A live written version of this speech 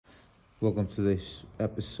Welcome to this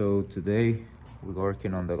episode. Today we're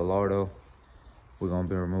working on the Gallardo. We're gonna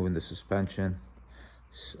be removing the suspension,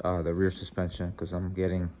 the rear suspension, because I'm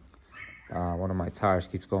getting one of my tires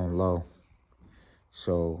keeps going low,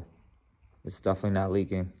 so it's definitely not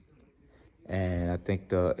leaking, and I think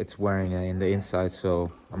it's wearing in the inside.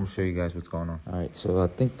 So I'm gonna show you guys what's going on. All right, so I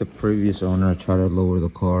think the previous owner tried to lower the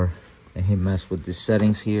car and he messed with the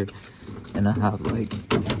settings here, and I have like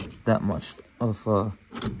that much of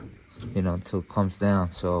until it comes down.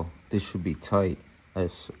 So this should be tight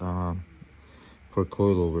as for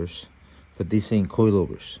coilovers, but these ain't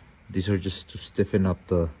coilovers. These are just to stiffen up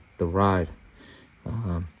the ride,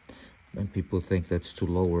 and people think that's to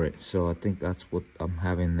lower it. So I think that's what I'm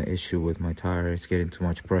having the issue with my tire. It's getting too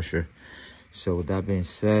much pressure. So with that being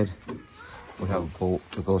said, we have a bolt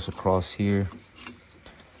that goes across here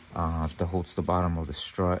that holds the bottom of the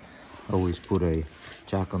strut. Always put a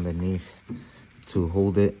jack underneath to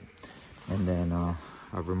hold it. And then I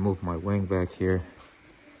removed my wing back here.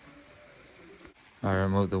 I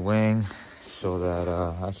removed the wing so that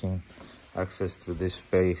I can access through this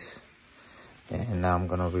space. And now I'm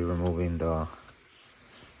gonna be removing the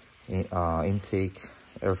intake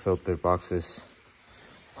air filter boxes,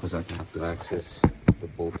 because I have to access the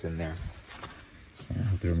bolts in there. And I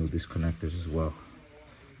have to remove these connectors as well.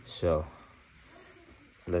 So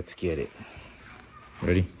let's get it.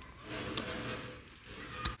 Ready?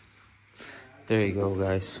 There you go,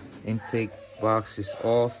 guys. Intake box is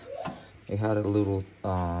off. It had a little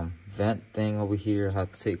vent thing over here. I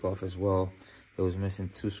had to take off as well. It was missing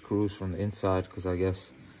 2 screws from the inside, because I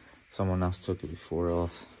guess someone else took it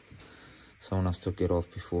off. Someone else took it off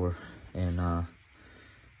before, and it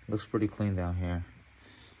looks pretty clean down here.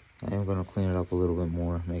 I am gonna clean it up a little bit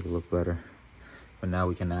more, make it look better. But now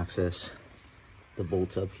we can access the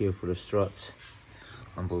bolts up here for the struts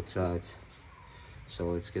on both sides. So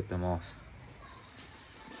let's get them off.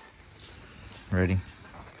 Ready?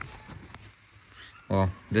 Well,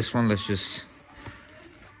 this one, let's just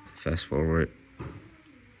fast forward.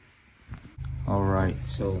 All right,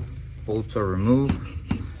 so bolts are removed.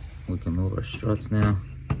 We can move our struts now.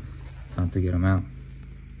 Time to get them out.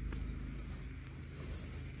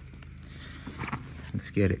 Let's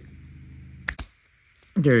get it.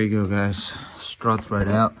 There you go, guys. Struts right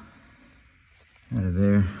out of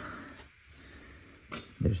there.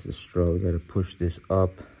 There's the strut. We gotta push this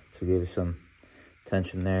up to give it some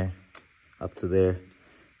tension there, up to there,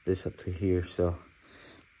 this up to here. So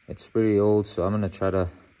it's pretty old, so I'm gonna try to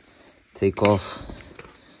take off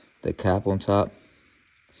the cap on top,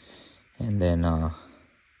 and then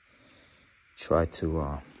try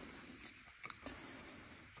to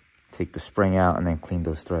take the spring out and then clean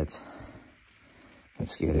those threads.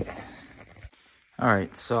 Let's get it. All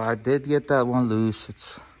right, so I did get that one loose.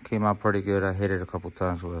 It came out pretty good. I hit it a couple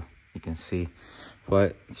times, where you can see,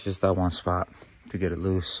 but it's just that one spot to get it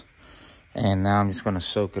loose. And now I'm just gonna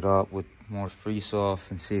soak it up with more freeze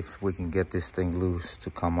off and see if we can get this thing loose to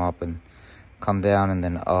come up and come down and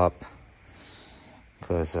then up.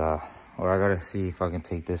 Because or I gotta see if I can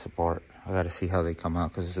take this apart. I gotta see how they come out,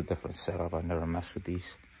 because it's a different setup. I never messed with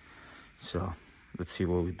these. So let's see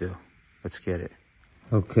what we do. Let's get it.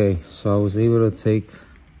 Okay, so I was able to take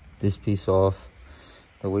this piece off.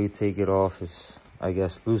 The way you take it off is, I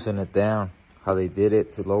guess, loosen it down how they did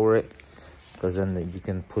it to lower it, because then you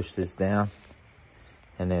can push this down,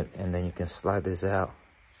 and then you can slide this out.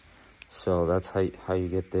 So that's how you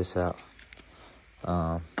get this out.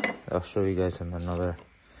 I'll show you guys in another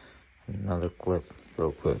clip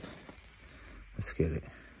real quick. Let's get it.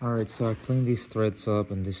 All right, so I cleaned these threads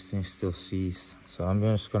up, and this thing's still seized. So I'm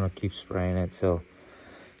just gonna keep spraying it till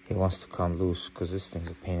it wants to come loose, because this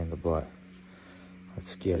thing's a pain in the butt.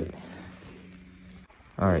 Let's get it.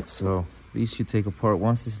 All right, so these you take apart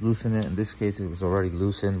once it's loosened. In this case, it was already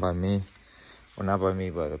loosened by me. Well, not by me,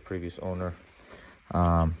 by the previous owner.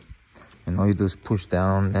 And all you do is push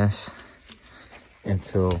down on this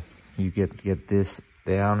until you get this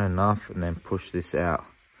down enough, and then push this out.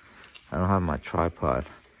 I don't have my tripod,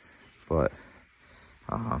 but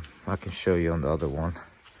I can show you on the other one,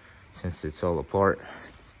 since it's all apart.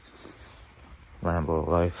 Lambo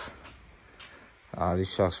life.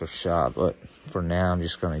 These shocks are shot, but for now I'm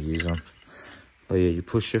just gonna use them. But yeah, you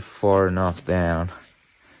push it far enough down,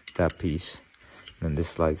 that piece, and then this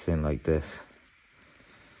slides in like this.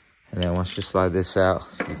 And then once you slide this out,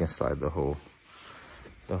 you can slide the whole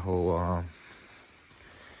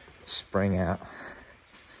spring out.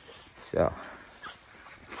 So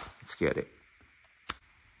let's get it.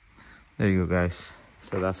 There you go, guys.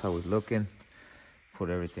 So that's how we're looking. Put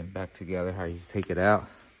everything back together, how you take it out.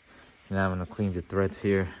 Now I'm gonna clean the threads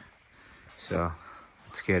here. So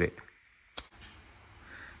let's get it.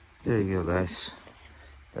 There you go, guys.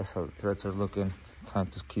 That's how the threads are looking. Time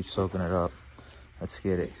to keep soaking it up. Let's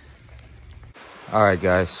get it. All right,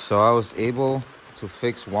 guys, so I was able to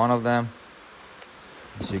fix one of them.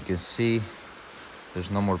 As you can see,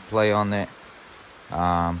 there's no more play on it.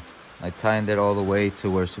 I tightened it all the way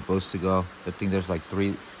to where it's supposed to go. I think there's like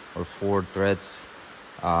 3 or 4 threads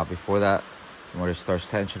before that where it starts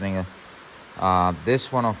tensioning.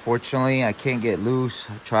 This one, unfortunately, I can't get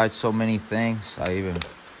loose. I tried so many things. I even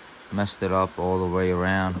messed it up all the way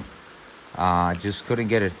around. I just couldn't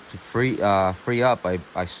get it to free up.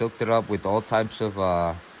 I soaked it up with all types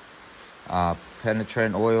of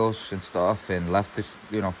penetrant oils and stuff, and left this,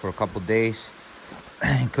 you know, for a couple days.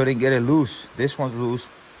 Couldn't get it loose. This one's loose.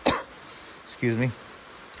 Excuse me.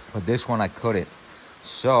 But this one I couldn't.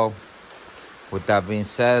 So with that being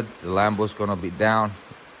said, the Lambo's gonna be down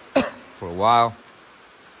for a while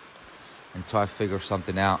until I figure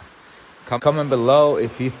something out. Comment below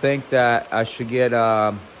if you think that I should get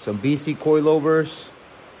some BC coilovers,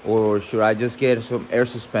 or should I just get some air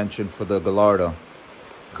suspension for the Gallardo.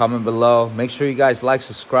 Comment below. Make sure you guys like,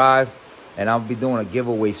 subscribe, and I'll be doing a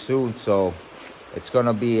giveaway soon. So it's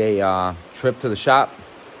gonna be a trip to the shop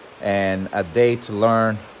and a day to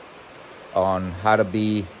learn on how to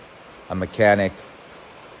be a mechanic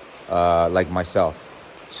like myself.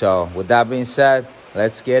 So with that being said,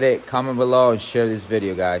 let's get it. Comment below and share this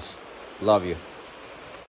video, guys. Love you.